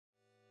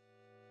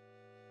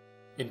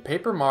In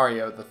Paper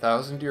Mario: The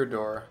Thousand-Year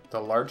Door,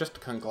 the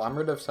largest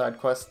conglomerate of side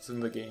quests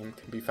in the game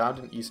can be found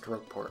in East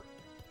Rogueport.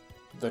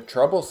 The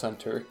Trouble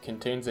Center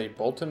contains a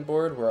bulletin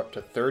board where up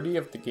to 30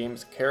 of the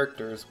game's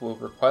characters will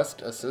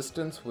request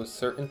assistance with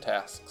certain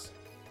tasks.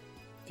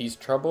 These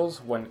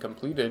troubles, when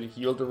completed,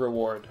 yield a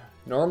reward,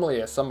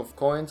 normally a sum of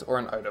coins or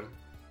an item.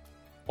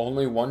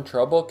 Only one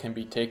trouble can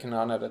be taken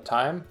on at a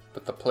time,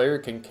 but the player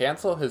can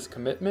cancel his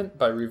commitment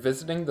by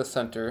revisiting the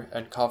center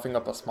and coughing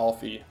up a small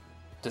fee.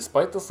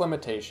 Despite this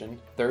limitation,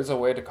 there is a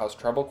way to cause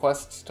trouble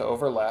quests to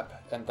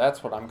overlap, and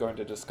that's what I'm going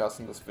to discuss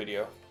in this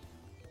video.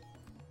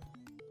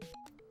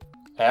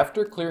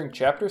 After clearing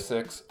Chapter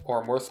 6,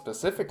 or more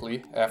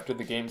specifically, after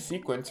the game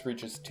sequence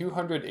reaches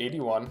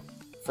 281,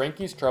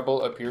 Frankie's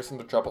trouble appears in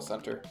the Trouble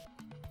Center.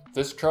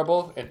 This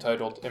trouble,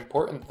 entitled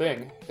Important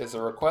Thing, is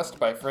a request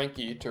by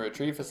Frankie to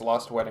retrieve his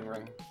lost wedding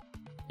ring.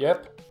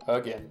 Yep,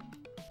 again.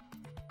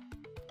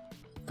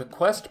 The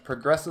quest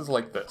progresses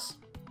like this.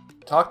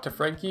 Talk to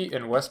Frankie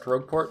in West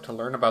Rogueport to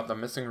learn about the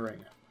missing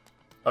ring.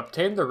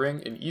 Obtain the ring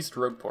in East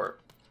Rogueport.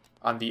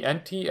 On the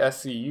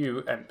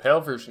NTSCU and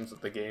PAL versions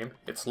of the game,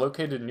 it's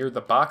located near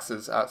the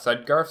boxes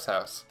outside Garth's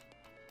house.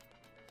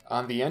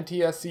 On the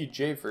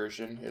NTSC-J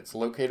version, it's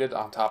located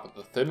on top of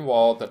the thin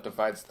wall that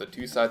divides the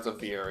two sides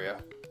of the area.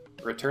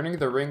 Returning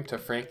the ring to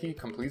Frankie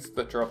completes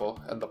the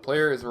trouble, and the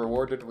player is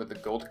rewarded with a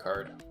gold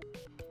card.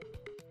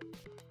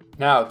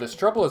 Now, this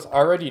trouble is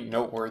already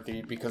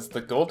noteworthy because the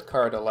gold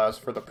card allows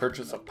for the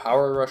purchase of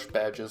Power Rush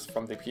badges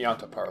from the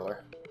Pianta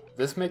Parlor.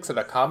 This makes it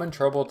a common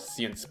trouble to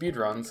see in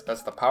speedruns,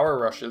 as the Power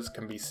Rushes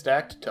can be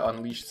stacked to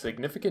unleash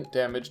significant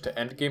damage to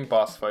endgame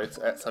boss fights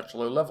at such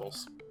low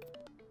levels.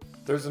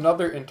 There's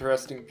another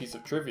interesting piece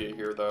of trivia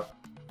here though.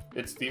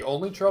 It's the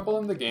only trouble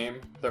in the game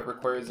that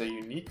requires a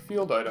unique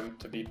field item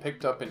to be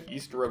picked up in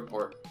East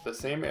Rogueport, the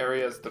same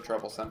area as the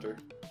Trouble Center.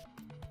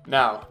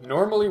 Now,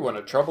 normally when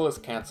a trouble is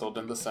cancelled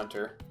in the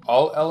center,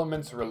 all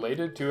elements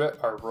related to it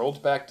are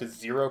rolled back to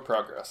 0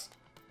 progress.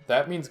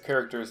 That means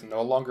characters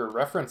no longer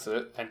reference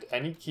it, and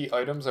any key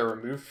items are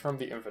removed from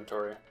the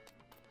inventory.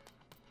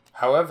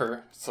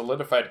 However,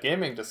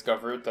 SolidifiedGaming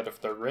discovered that if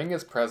the ring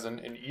is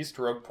present in East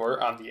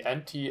Rogueport on the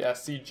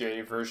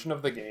NTSC-J version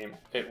of the game,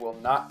 it will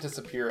not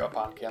disappear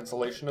upon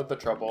cancellation of the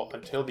trouble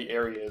until the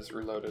area is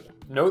reloaded.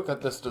 Note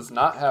that this does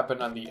not happen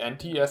on the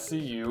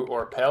NTSCU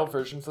or PAL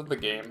versions of the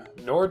game,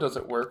 nor does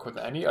it work with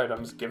any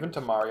items given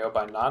to Mario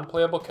by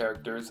non-playable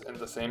characters in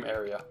the same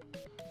area.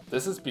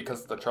 This is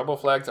because the trouble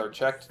flags are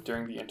checked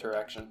during the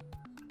interaction.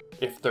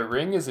 If the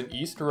ring is in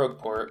East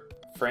Rogueport,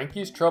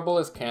 Frankie's trouble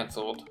is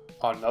cancelled,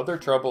 another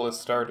trouble is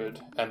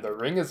started, and the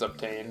ring is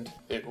obtained,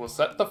 it will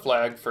set the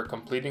flag for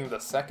completing the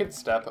second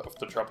step of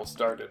the trouble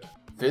started.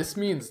 This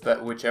means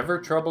that whichever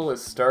trouble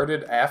is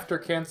started after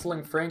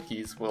cancelling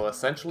Frankie's will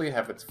essentially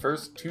have its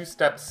first 2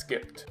 steps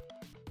skipped.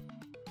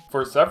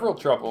 For several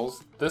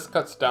troubles, this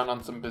cuts down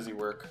on some busy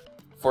work.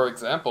 For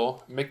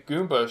example,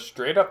 McGoomba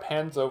straight up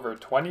hands over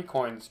 20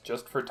 coins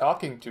just for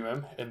talking to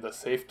him in the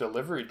safe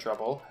delivery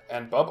trouble,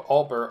 and Bub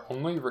Albert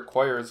only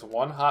requires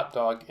 1 hot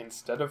dog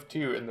instead of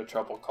 2 in the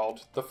trouble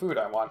called The Food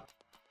I Want.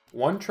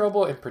 One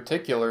trouble in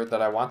particular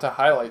that I want to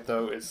highlight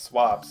though is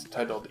Swob's,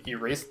 titled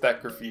Erase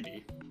That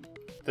Graffiti.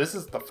 This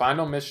is the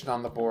final mission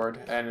on the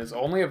board and is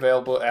only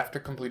available after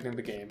completing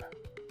the game.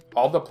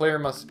 All the player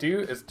must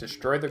do is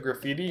destroy the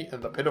graffiti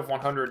in the Pit of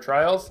 100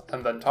 Trials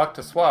and then talk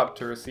to Swob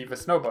to receive a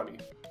snow bunny.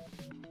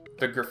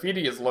 The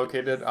graffiti is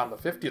located on the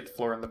 50th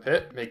floor in the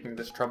pit, making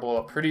this trouble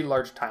a pretty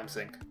large time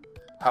sink.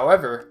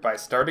 However, by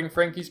starting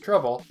Frankie's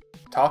trouble,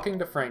 talking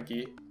to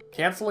Frankie,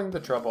 cancelling the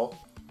trouble,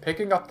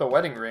 picking up the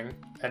wedding ring,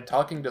 and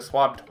talking to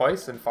Swob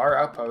twice in Far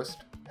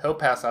Outpost, he'll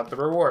pass out the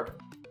reward.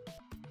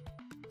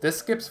 This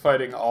skips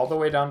fighting all the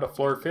way down to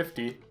floor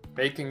 50,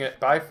 making it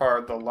by far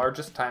the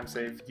largest time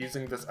save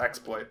using this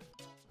exploit.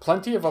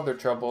 Plenty of other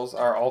troubles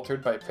are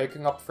altered by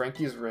picking up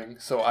Frankie's ring,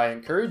 so I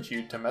encourage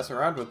you to mess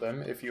around with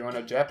them if you own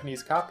a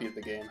Japanese copy of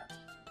the game.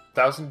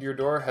 Thousand-Year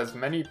Door has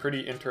many pretty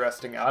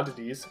interesting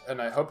oddities,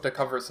 and I hope to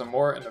cover some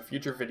more in a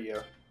future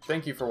video.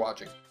 Thank you for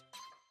watching.